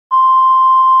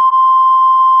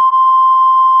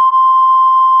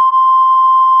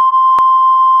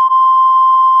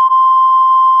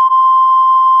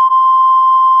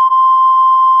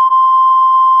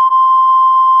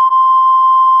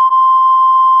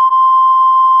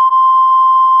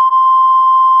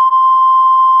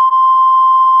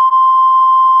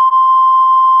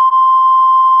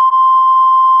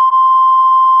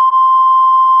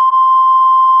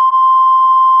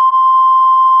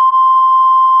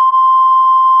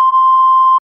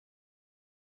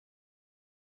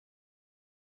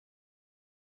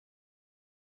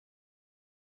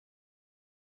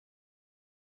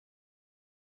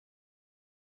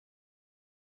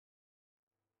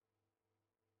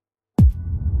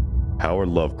Howard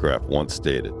Lovecraft once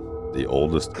stated, "The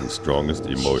oldest and strongest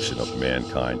emotion of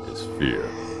mankind is fear,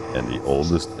 and the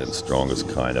oldest and strongest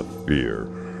kind of fear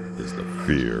is the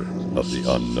fear of the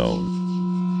unknown."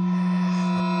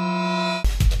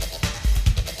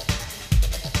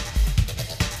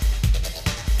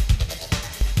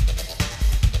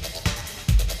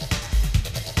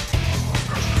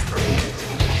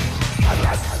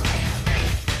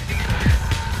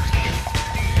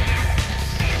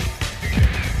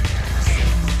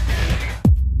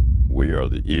 We are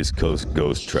the East Coast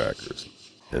Ghost Trackers,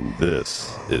 and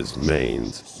this is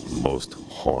Maine's most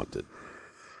haunted.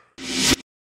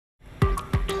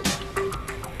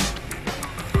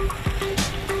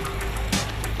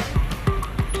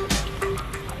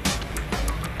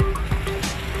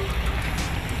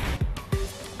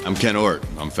 I'm Ken Ort.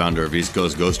 I'm founder of East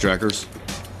Coast Ghost Trackers.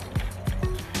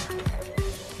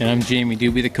 And I'm Jamie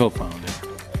Doobie, the co-founder.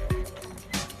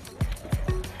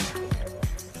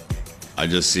 I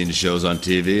just seen the shows on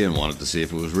TV and wanted to see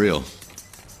if it was real.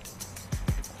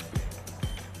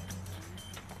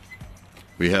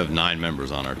 We have 9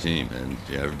 members on our team, and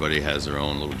everybody has their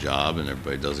own little job, and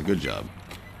everybody does a good job.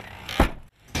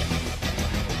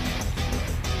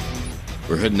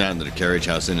 We're heading down to the Carriage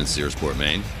House Inn in Searsport,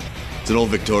 Maine. It's an old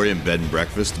Victorian bed and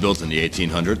breakfast built in the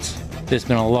 1800s. There's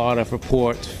been a lot of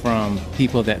reports from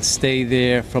people that stay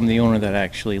there, from the owner that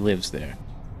actually lives there.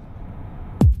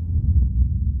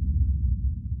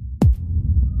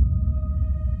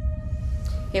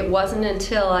 It wasn't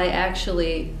until I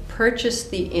actually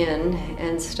purchased the inn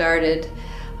and started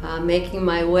making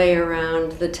my way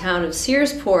around the town of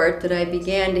Searsport that I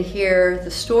began to hear the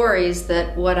stories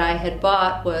that what I had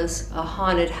bought was a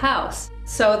haunted house.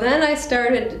 So then I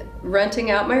started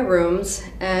renting out my rooms,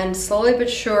 and slowly but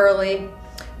surely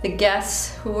the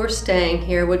guests who were staying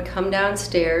here would come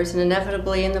downstairs, and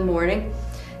inevitably in the morning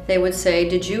they would say,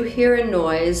 "Did you hear a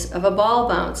noise of a ball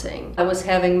bouncing?" I was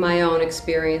having my own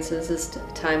experiences as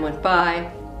time went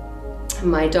by.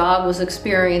 My dog was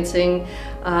experiencing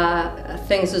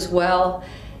things as well.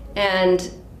 And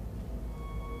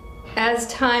as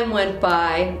time went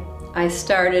by, I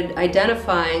started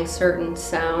identifying certain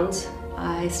sounds.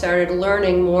 I started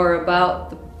learning more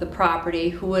about the property,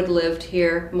 who had lived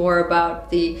here, more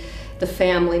about the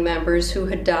family members who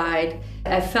had died.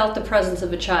 I felt the presence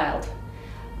of a child.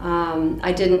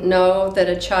 I didn't know that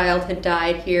a child had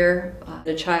died here.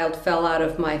 A child fell out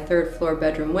of my 3rd floor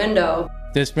bedroom window.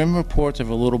 There's been reports of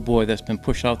a little boy that's been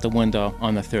pushed out the window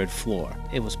on the 3rd floor.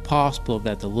 It was possible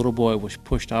that the little boy was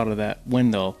pushed out of that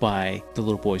window by the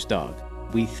little boy's dog.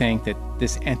 We think that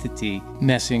this entity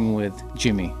messing with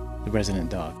Jimmy, the resident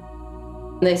dog.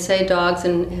 They say dogs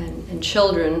and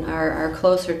children are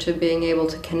closer to being able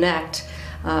to connect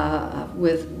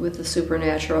with the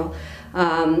supernatural.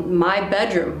 My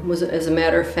bedroom was, as a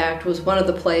matter of fact, was one of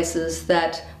the places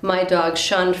that my dog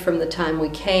shunned from the time we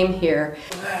came here.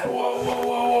 Whoa, whoa,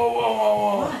 whoa, whoa, whoa, whoa,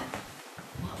 whoa.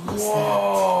 What was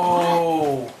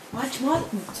Whoa. that?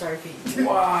 What? Sorry, Pete.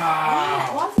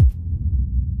 Wow. What?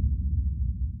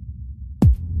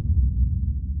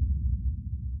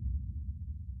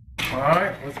 All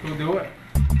right, let's go do it.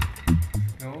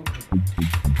 Go.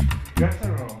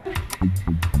 Dressing room.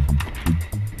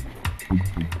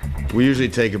 We usually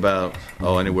take about,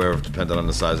 anywhere, depending on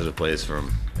the size of the place, from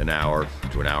an hour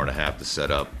to an hour and a half to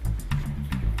set up.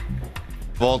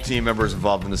 All team members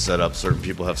involved in the setup, certain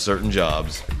people have certain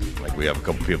jobs. Like we have a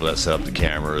couple people that set up the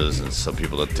cameras and some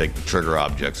people that take the trigger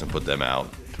objects and put them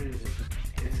out.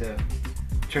 It's a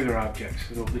trigger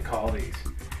objects, is what we call these.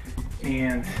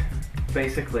 And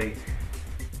basically,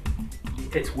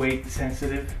 it's weight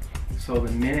sensitive. So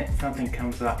the minute something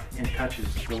comes up and touches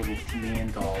the little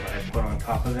man doll that I put on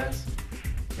top of this,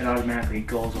 it automatically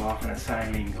goes off and a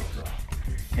siren goes off.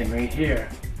 And right here,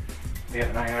 we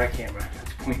have an IR camera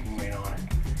that's pointing right on it.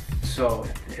 So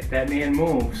if that man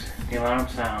moves, the alarm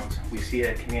sounds, we see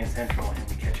it at Command Central and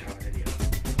we catch it on video.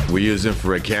 We use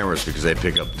infrared cameras because they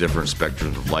pick up different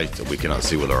spectrums of light that we cannot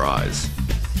see with our eyes.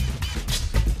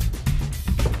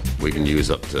 We can use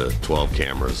up to 12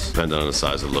 cameras, depending on the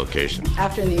size of the location.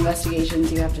 After the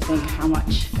investigations, you have to think how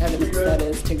much evidence that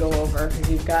is to go over,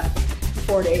 because you've got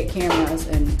 4 to 8 cameras,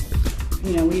 and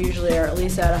we usually are at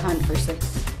least at a hunt for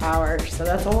 6 hours, so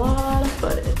that's a lot of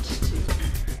footage.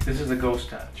 This is a ghost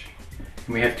touch.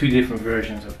 And we have 2 different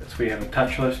versions of this. We have a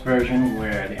touchless version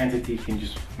where the entity can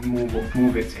just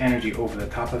move its energy over the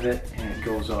top of it and it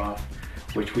goes off,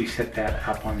 which we set that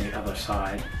up on the other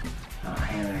side.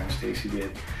 Hannah and Stacy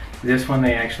did. This one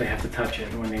they actually have to touch it,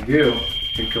 and when they do,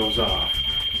 it goes off.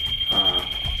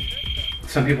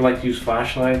 Some people like to use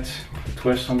flashlights, the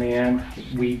twist on the end.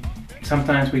 We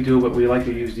Sometimes we do, but we like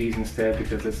to use these instead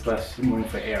because there's less room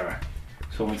for error.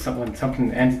 So when something,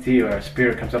 an entity or a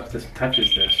spirit comes up to this and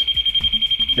touches this,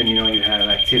 then you know you have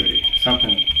activity.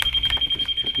 Something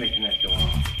is making that go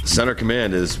off. Center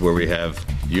command is where we have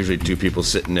usually 2 people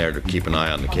sitting there to keep an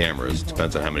eye on the cameras.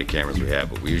 Depends on how many cameras we have,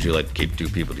 but we usually like to keep 2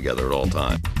 people together at all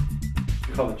times.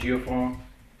 We call it geoform,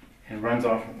 and runs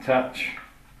off from touch.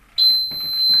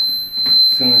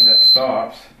 As soon as that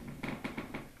stops,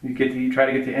 you try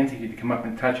to get the entity to come up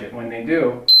and touch it. When they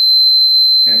do,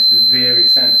 and it's very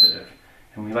sensitive,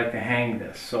 and we like to hang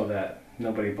this so that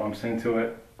nobody bumps into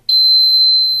it.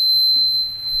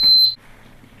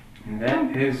 And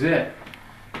that is it.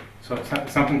 So if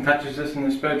something touches this in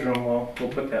this bedroom, we'll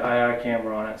put the IR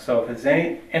camera on it. So if there's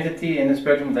any entity in this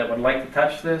bedroom that would like to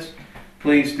touch this,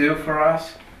 please do for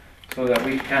us, so that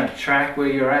we can kind of track where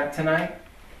you're at tonight,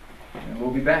 and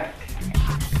we'll be back.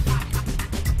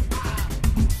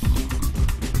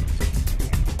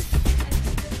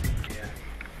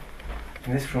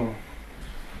 In this room,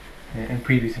 in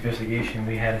previous investigation,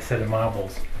 we had a set of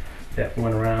marbles that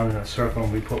went around in a circle,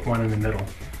 and we put one in the middle.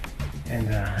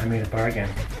 And I made a bargain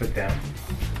with them.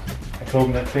 I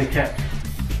told them that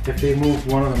if they moved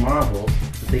one of the marbles,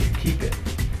 that they could keep it.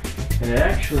 And it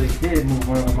actually did move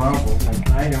one of the marbles, and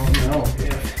I don't know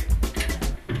if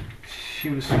she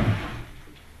was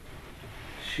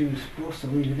supposed to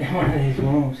leave it in one of these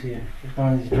rooms here,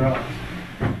 one of these drawers.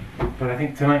 But I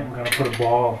think tonight we're gonna put a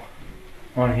ball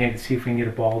on here to see if we can get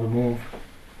a ball to move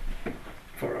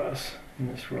for us in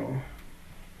this room.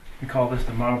 We call this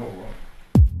the marble room.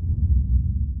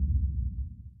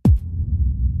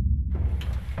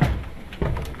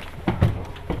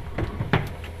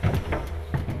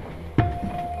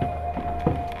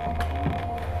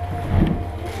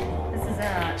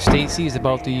 Stacy is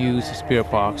about to use the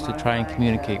spirit box to try and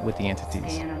communicate with the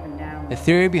entities. The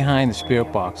theory behind the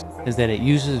spirit box is that it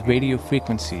uses radio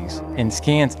frequencies and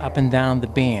scans up and down the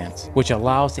bands, which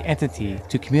allows the entity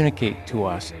to communicate to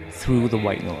us through the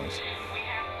white noise.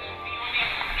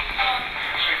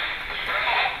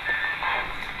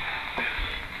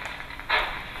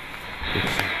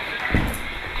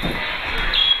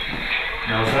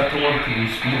 Now is that the one, can you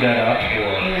speed that up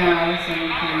or? No, it's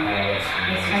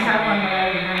I have one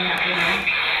ready to bring up with me.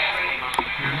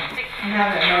 I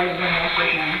have it ready to bring up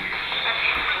with me.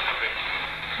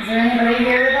 Is there anybody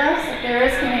here with us? If there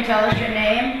is, can you tell us your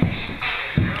name?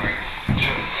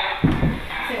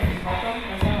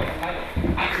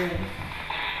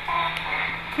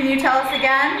 Can you tell us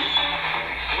again?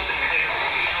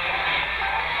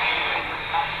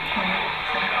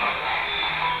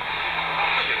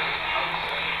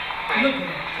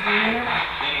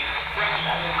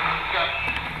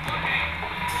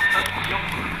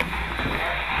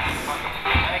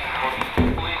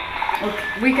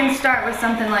 We can start with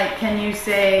something like, can you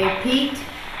say Pete?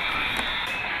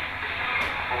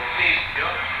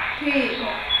 Pete.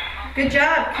 Good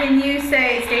job. Can you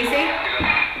say Stacy?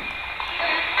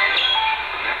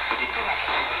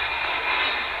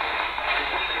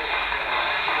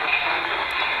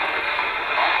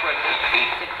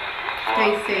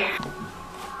 Stacy.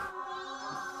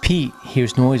 Pete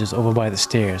hears noises over by the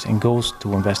stairs and goes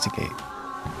to investigate.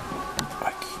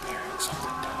 I keep hearing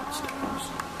something downstairs.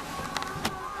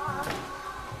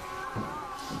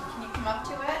 Can you come up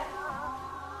to it?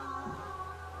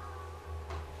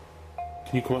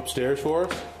 Can you come upstairs for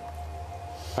us?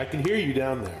 I can hear you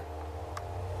down there.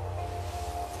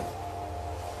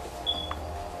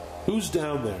 Who's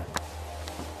down there?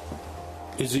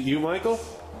 Is it you, Michael?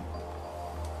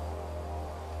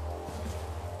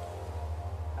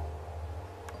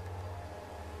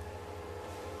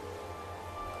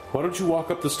 Why don't you walk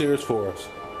up the stairs for us?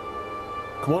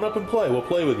 Come on up and play. We'll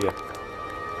play with you.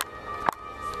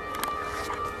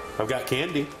 I've got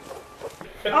candy.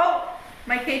 Oh,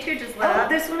 my K2 just lit up.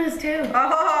 This one is too.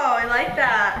 Oh, I like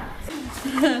that.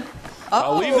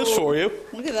 I'll leave this for you.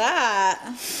 Look at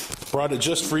that. Brought it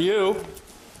just for you.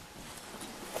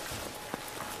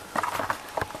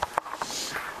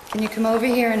 Can you come over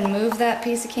here and move that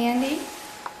piece of candy?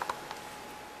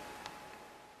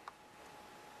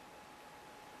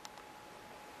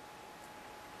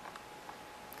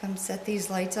 Come set these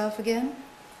lights off again.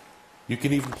 You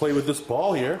can even play with this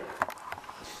ball here.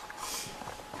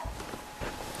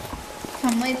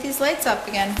 Come light these lights up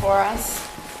again for us.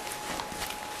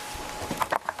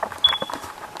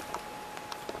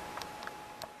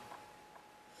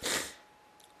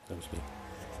 That was me.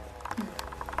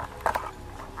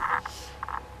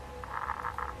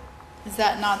 Is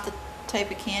that not the type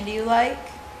of candy you like?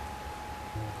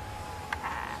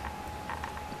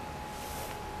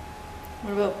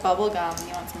 What about bubble gum?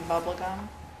 You want some bubble gum?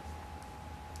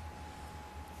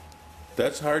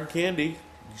 That's hard candy.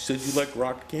 You said you like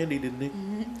rock candy, didn't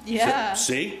you? Yeah.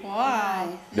 See?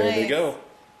 Wow. There they go.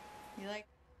 You like?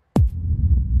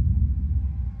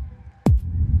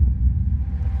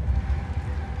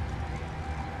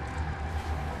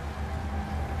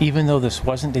 Even though this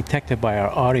wasn't detected by our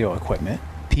audio equipment,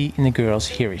 Pete and the girls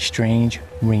hear a strange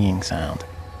ringing sound.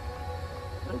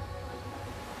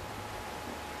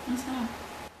 What's that?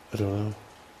 I don't know.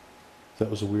 That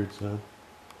was a weird sound.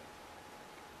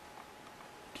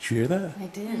 Did you hear that? I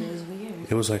did. It was weird.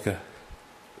 It was like a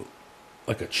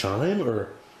chime, or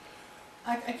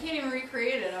I can't even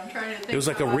recreate it. I'm trying to think. it was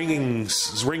like a ringing.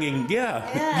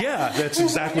 Yeah. That's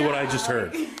exactly what I just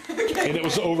heard. And it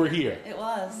was over here. It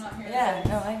was. not here Yeah.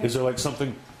 No, I. Is there like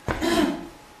something?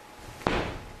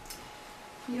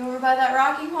 You over by that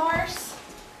rocking horse?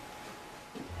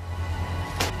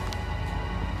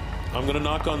 I'm gonna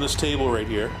knock on this table right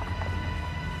here.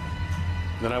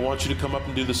 Then I want you to come up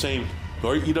and do the same.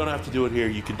 Or you don't have to do it here.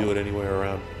 You can do it anywhere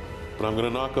around. But I'm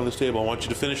gonna knock on this table. I want you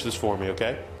to finish this for me,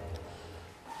 okay?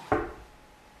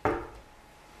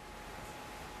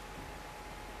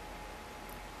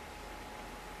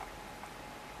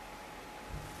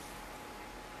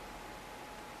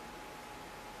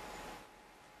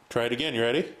 Try it again. You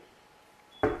ready?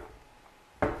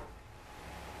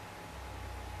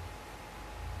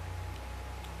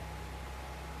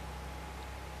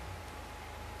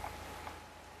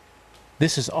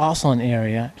 This is also an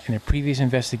area in a previous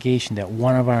investigation that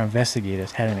one of our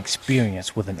investigators had an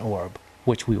experience with an orb,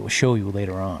 which we will show you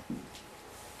later on.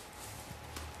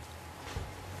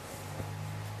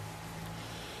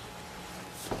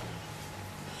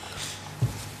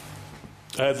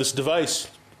 I have this device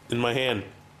in my hand.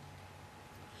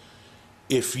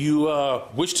 If you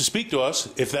wish to speak to us,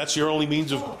 if that's your only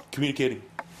means of communicating.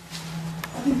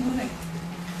 Nothing's moving.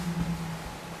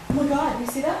 Oh my god, you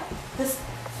see that? This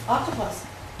octopus.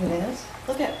 It is.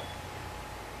 Look at.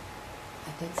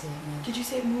 I did see it move. Did you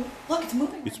see it move? Look, it's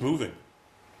moving. It's moving.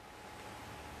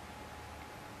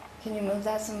 Can you move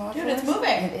that some more? Dude, for it's us? moving.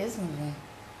 It is moving.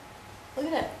 Look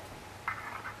at it.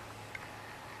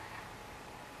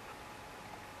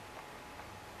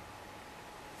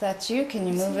 That's you. Can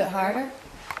you move it harder?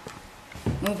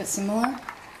 Move it some more?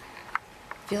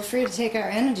 Feel free to take our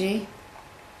energy.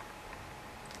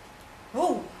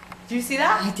 Oh, do you see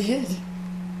that? I did.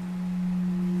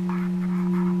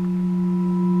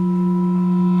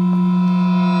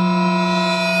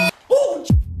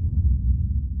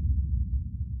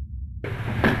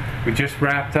 We just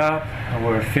wrapped up.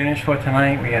 We're finished for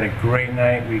tonight. We had a great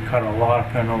night. We caught a lot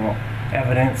of paranormal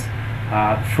evidence.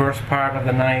 First part of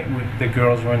the night, the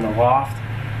girls were in the loft.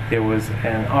 There was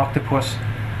an octopus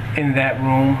in that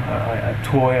room, a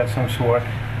toy of some sort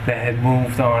that had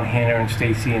moved on Hannah and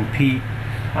Stacy and Pete.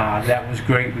 That was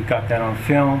great. We got that on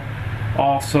film.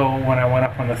 Also, when I went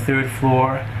up on the third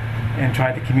floor and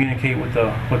tried to communicate with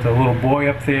the little boy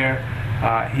up there,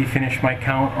 he finished my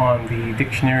count on the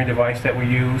dictionary device that we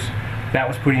use. That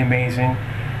was pretty amazing.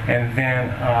 And then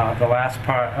the last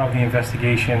part of the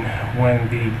investigation, when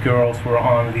the girls were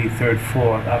on the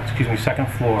second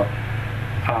floor,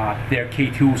 their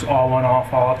K2s all went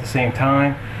off all at the same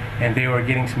time, and they were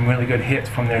getting some really good hits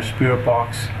from their spirit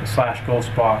box /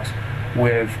 ghost box,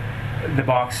 with the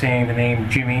box saying the name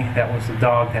Jimmy, that was the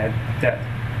dog that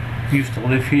used to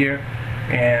live here,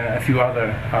 and a few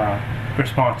other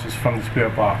responses from the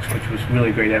spirit box, which was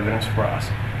really great evidence for us.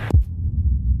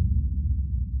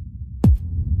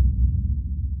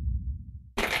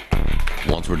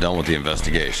 Once we're done with the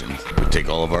investigation, we take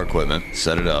all of our equipment,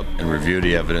 set it up, and review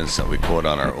the evidence that we caught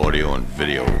on our audio and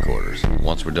video recorders.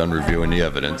 Once we're done reviewing the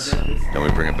evidence, then we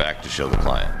bring it back to show the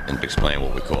client and explain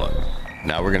what we caught.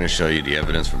 Now we're going to show you the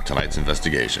evidence from tonight's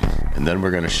investigation, and then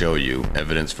we're going to show you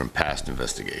evidence from past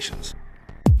investigations.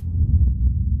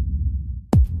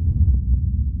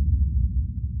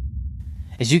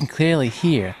 As you can clearly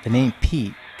hear, the name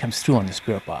Pete comes through on the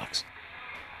spirit box.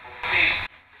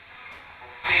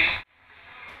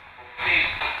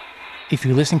 If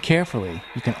you listen carefully,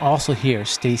 you can also hear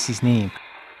Stacy's name.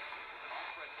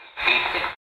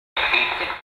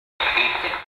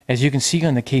 As you can see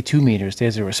on the K2 meters,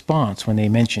 there's a response when they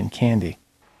mention Candy.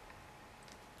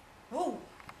 Oh,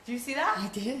 do you see that? I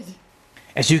did.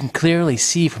 As you can clearly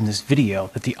see from this video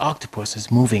that the octopus is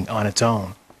moving on its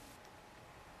own.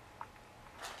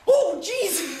 Oh,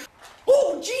 jeez!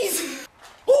 Oh, jeez!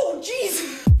 Oh,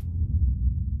 jeez!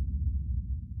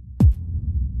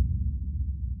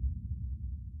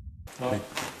 I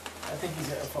think he's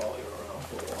gonna follow you around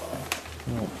for a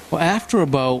while. Well, after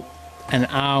about an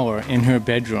hour in her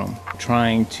bedroom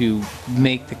trying to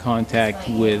make the contact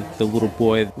with the little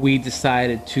boy. We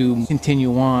decided to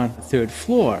continue on the third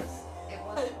floor.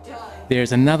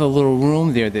 There's another little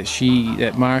room there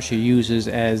that Marcia uses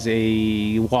as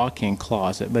a walk-in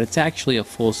closet, but it's actually a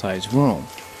full-size room.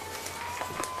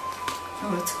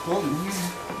 Oh, it's cold in here.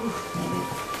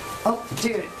 Oh,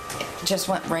 dude, it just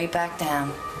went right back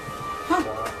down.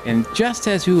 And just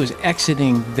as we was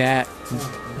exiting that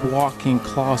walk-in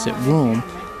closet room,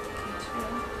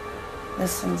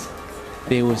 This one's...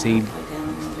 there was a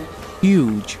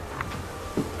huge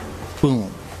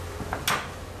boom.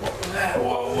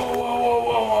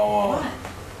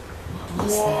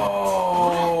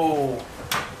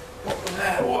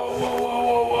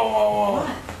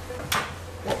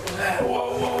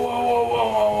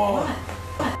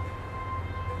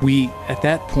 We, at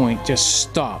that point, just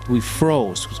stopped. We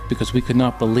froze because we could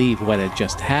not believe what had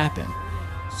just happened.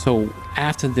 So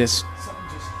after this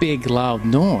big, loud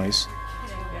noise,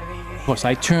 of course,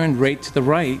 I turned right to the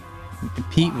right.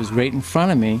 Pete was right in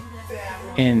front of me,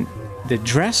 and the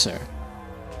dresser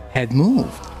had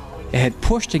moved. It had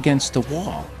pushed against the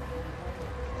wall.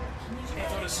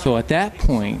 So at that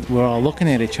point, we're all looking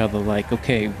at each other like,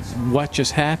 okay, what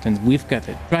just happened? We've got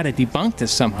to try to debunk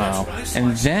this somehow.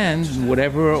 And then,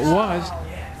 whatever it was,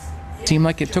 seemed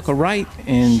like it took a right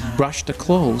and brushed the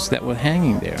clothes that were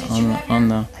hanging there on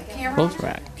the clothes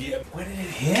rack. Where did it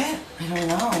hit? I don't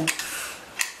know.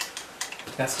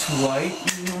 That's too light.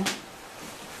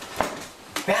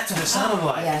 That's what it sounded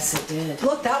like. Yes, it did.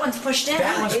 Look, that one's pushed in.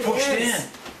 That one's It pushed is. in.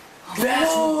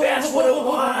 That's what it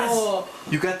was.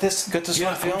 You got this? Got this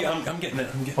one, Phil? I'm getting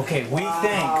it. Okay, we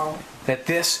think that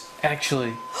this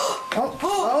actually.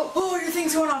 Oh, your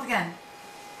thing's going off again.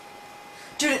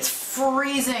 Dude, it's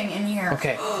freezing in here.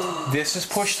 Okay, this is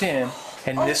pushed in,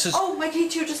 and this is. Oh, my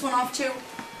K2 just went off too.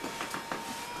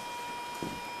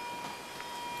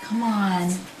 Come on,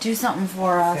 do something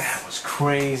for us. That was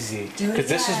crazy. Do it Because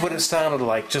this is again. what it sounded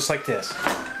like, just like this.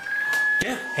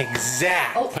 Yeah.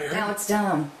 Exact. Oh, now it's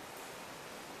down.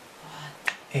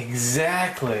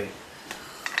 Exactly.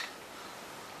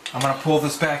 I'm gonna pull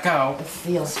this back out. It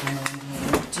feels funny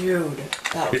in here. Dude,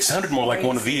 that It was sounded more like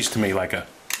one of crazy. these to me, like a.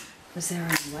 Was there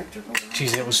an electrical?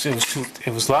 Jeez, it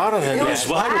was louder than It that. was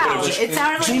louder, but it loud. was- It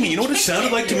sounded like Jamie, you you know what it kicked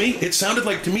sounded like to me? dude. It sounded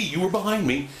like to me. You were behind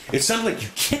me. It sounded like you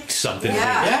kicked something.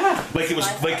 Yeah. Yeah. Like it was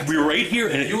like we were right here,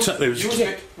 and it was.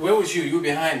 Where was you? You were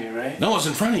behind me, right? No, I was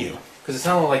in front of you. Because it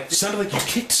sounded like It sounded like you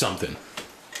kicked something.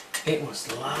 it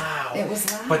was loud. It was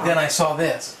loud. But then I saw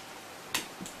this.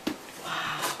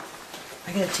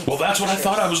 I gotta take Well, that's what I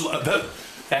thought I was.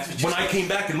 That's what you When I came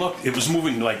back and looked, it was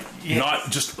moving like Yes. not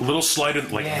just a little slider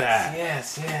like yes, that.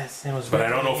 Yes. It was. But I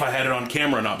don't know if I had it on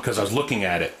camera or not because I was looking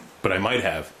at it. But I might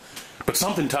have. But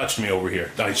something touched me over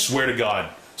here. I swear to God,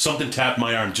 something tapped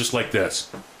my arm just like this.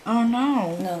 Oh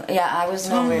no. No, yeah, I was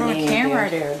on nowhere the near camera,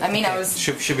 you. dude. I mean, I was.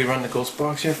 Should we run the ghost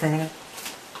box here for a minute?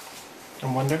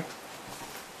 I wonder.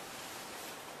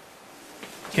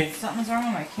 Okay. Something's wrong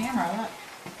with my camera. What?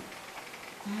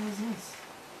 What is this?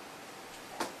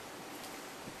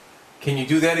 Can you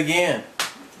do that again?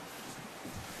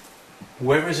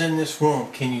 Whoever's in this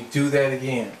room, can you do that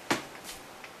again?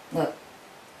 Look,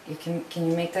 can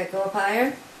you make that go up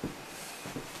higher?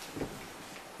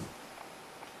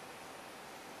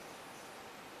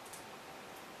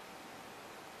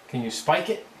 Can you spike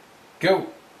it? Go.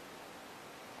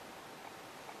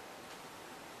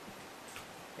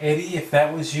 Eddie, if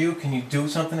that was you, can you do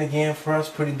something again for us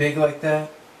pretty big like that?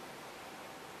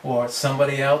 Or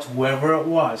somebody else, whoever it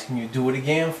was, can you do it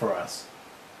again for us?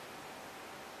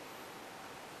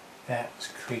 That was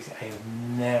crazy. I have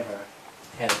never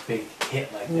had a big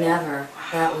hit like that. Never.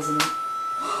 That was.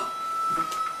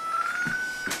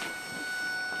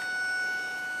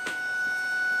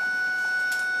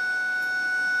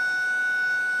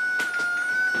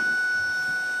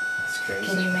 That's crazy.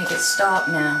 Can you make it stop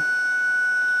now?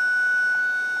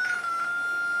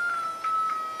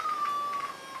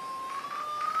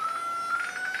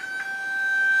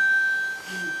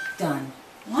 Done.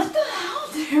 What the hell,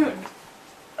 dude?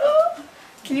 Oh,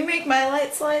 can you make my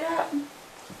lights light up?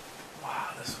 Wow,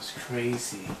 this was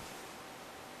crazy.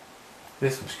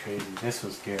 This was crazy. This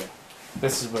was good.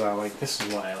 This is what I like. This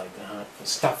is why I like to hunt.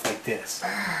 Stuff like this.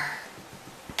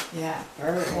 Yeah.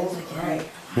 Hold again.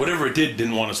 Whatever it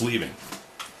didn't want us leaving.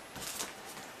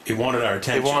 It wanted our It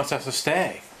attention. wants us to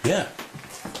stay. Yeah.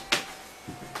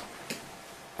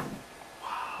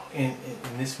 And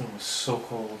this one was so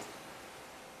cold.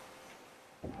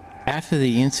 After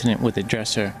the incident with the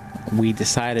dresser, we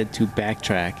decided to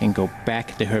backtrack and go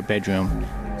back to her bedroom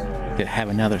to have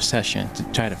another session to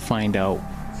try to find out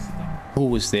who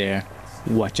was there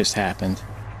what just happened.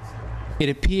 It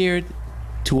appeared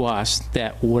to us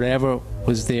that whatever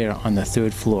was there on the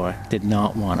third floor did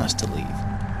not want us to leave.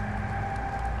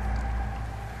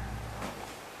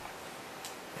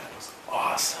 That was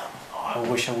awesome. Oh, I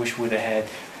wish we'd have had.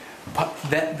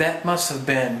 That must have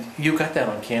been, you got that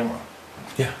on camera.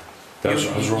 Yeah. I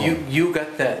was wrong. You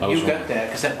got that. You got that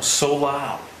because that was so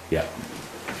loud. Yeah.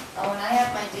 Oh, and I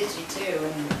have my digi too,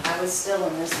 and I was still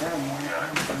in this room when it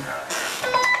happened.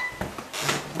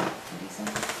 What do you say?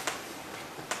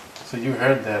 So you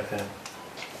heard that then?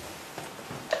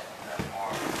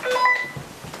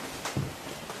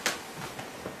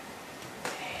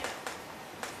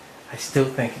 I still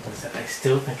think it was that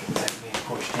being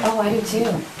pushed in. Oh, I do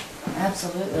too.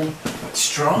 Absolutely. But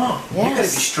strong. Yes. You gotta be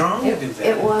strong to do that.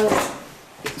 It was.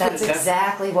 That's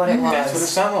exactly what it was. That's what it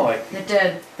sounded like. It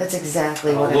did. That's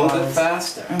exactly what A it was. little bit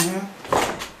faster.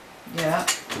 Mm-hmm. Yeah.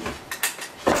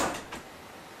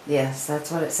 Yes,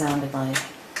 that's what it sounded like.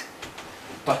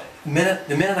 But the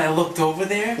minute I looked over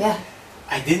there, Yeah.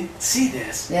 I didn't see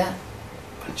this, Yeah.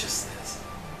 but just this.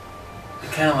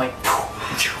 It kind of like.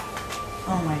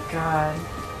 Oh my god.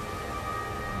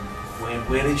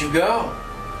 Where did you go?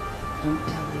 Don't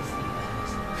tell these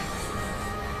guys.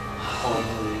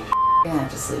 Holy. You're gonna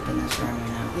have to sleep in this room,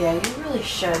 you know. Yeah, you really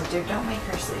should, dude. Don't make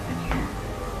her sleep in here.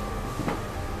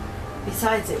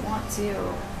 Besides, it wants you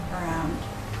around.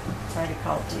 It's already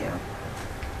called to you.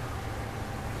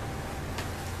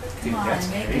 Dude, Come on, that's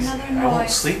make crazy. another I won't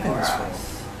noise sleep in for this room.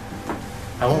 us.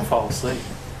 I won't fall asleep.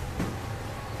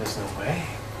 There's no way.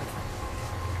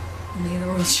 Neither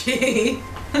will she.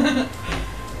 We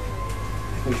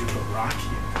should put Rocky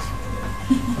in this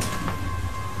room.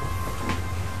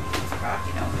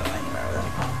 Rocky don't go anywhere with a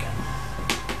pumpkin.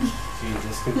 Gee,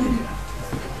 this could be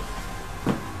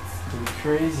could be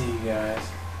crazy, you guys.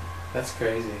 That's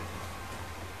crazy.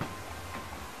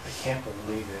 I can't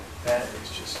believe it. That is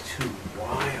just too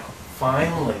wild.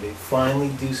 Finally, they finally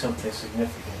do something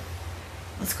significant.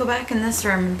 Let's go back in this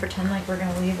room and pretend like we're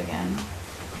gonna leave again.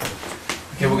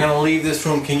 Okay, we're gonna leave this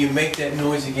room. Can you make that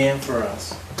noise again for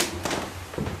us?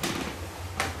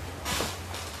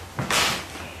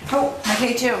 Oh, my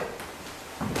K2.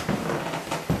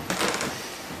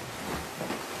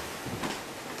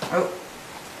 Oh.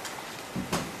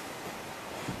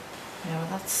 Yeah,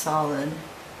 that's solid.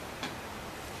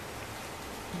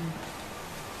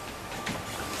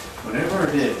 Whatever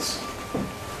it is,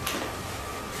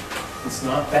 it's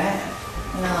not bad.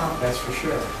 No. That's for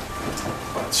sure.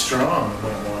 But strong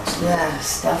when it wants to.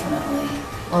 Yes, definitely.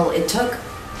 Well, it took a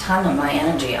ton of my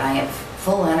energy. I have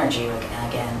full energy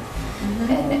again.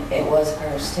 And it was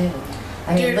hers too.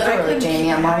 I mean, Dude, I literally, couldn't Jamie,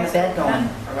 keep I'm my on the eyes bed going. open.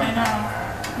 I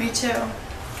know. Me too.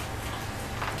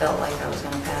 Felt like I was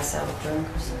gonna pass out drunk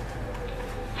or something.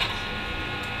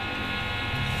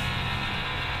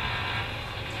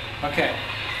 Okay.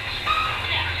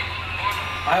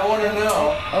 I want to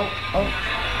know. Oh.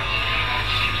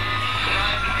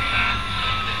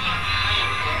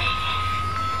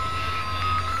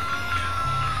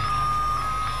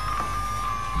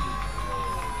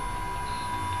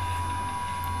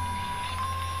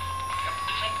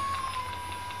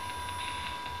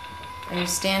 Are you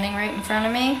standing right in front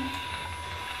of me?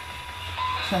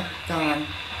 Gone.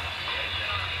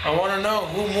 I want to know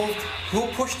who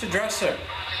pushed the dresser.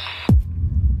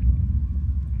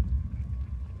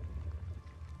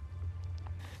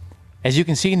 As you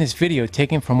can see in this video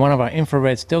taken from one of our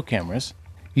infrared still cameras,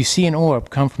 you see an orb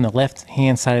come from the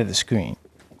left-hand side of the screen.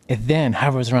 It then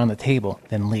hovers around the table,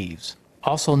 then leaves.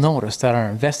 Also notice that our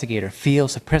investigator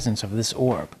feels the presence of this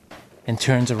orb and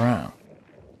turns around.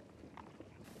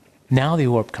 Now the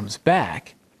orb comes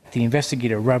back, the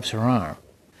investigator rubs her arm,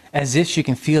 as if she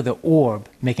can feel the orb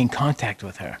making contact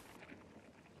with her.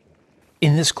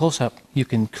 In this close-up, you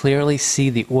can clearly see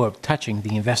the orb touching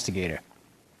the investigator.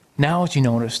 Now, as you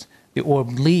noticed, the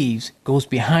orb leaves, goes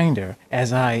behind her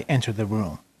as I enter the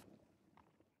room.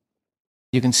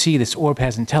 You can see this orb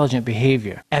has intelligent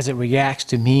behavior as it reacts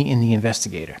to me and the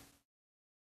investigator.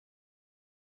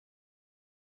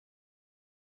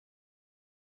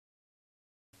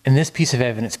 In this piece of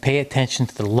evidence, pay attention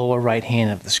to the lower right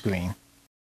hand of the screen.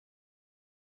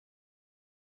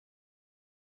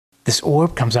 This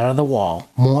orb comes out of the wall,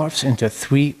 morphs into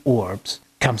 3 orbs,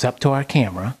 comes up to our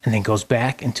camera, and then goes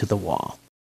back into the wall.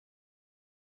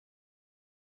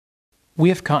 We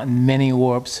have caught many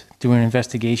orbs during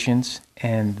investigations,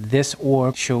 and this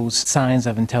orb shows signs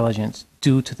of intelligence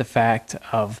due to the fact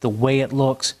of the way it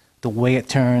looks, the way it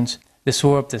turns. This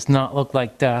orb does not look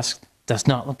like dust, does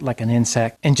not look like an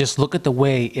insect, and just look at the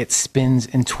way it spins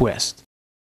and twists.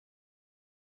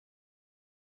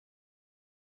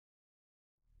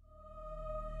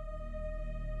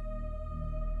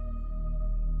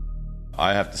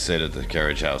 I have to say that the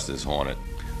Carriage house is haunted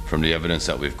from the evidence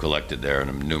that we've collected there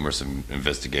and the numerous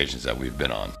investigations that we've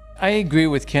been on. I agree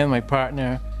with Ken, my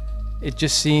partner. It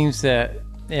just seems that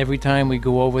every time we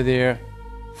go over there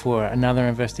for another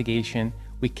investigation,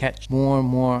 we catch more and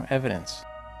more evidence.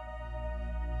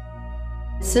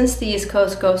 Since the East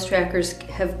Coast Ghost Trackers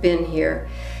have been here,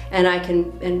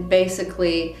 and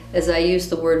basically, as I use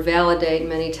the word validate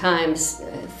many times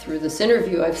through this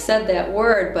interview, I've said that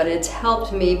word, but it's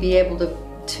helped me be able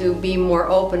to be more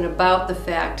open about the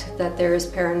fact that there is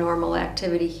paranormal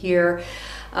activity here.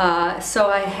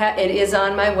 So it is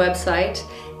on my website,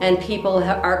 and people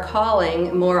are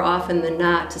calling more often than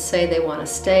not to say they want to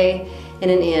stay in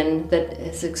an inn that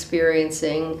is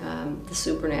experiencing the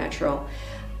supernatural.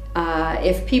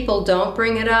 If people don't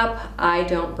bring it up, I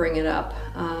don't bring it up.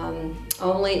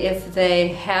 Only if they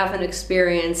have an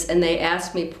experience and they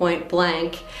ask me point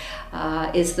blank,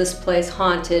 is this place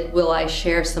haunted, will I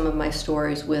share some of my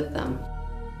stories with them.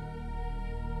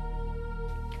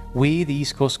 We, the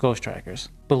East Coast Ghost Trackers,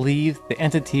 believe the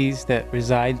entities that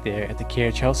reside there at the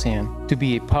Carriage House Inn to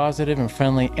be a positive and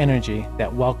friendly energy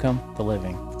that welcome the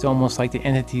living. It's almost like the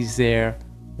entities there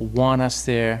want us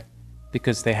there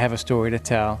because they have a story to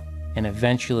tell, and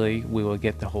eventually we will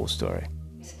get the whole story.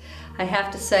 I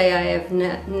have to say I have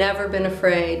never been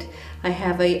afraid. I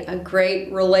have a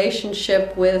great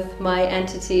relationship with my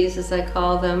entities, as I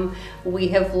call them. We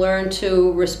have learned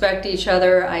to respect each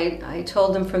other. I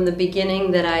told them from the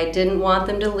beginning that I didn't want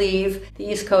them to leave. The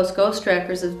East Coast Ghost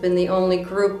Trackers have been the only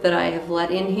group that I have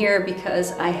let in here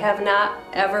because I have not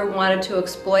ever wanted to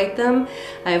exploit them.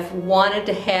 I've wanted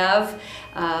to have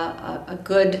a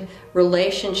good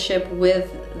relationship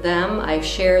with them. I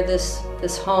share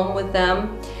this home with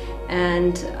them,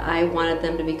 and I wanted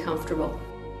them to be comfortable.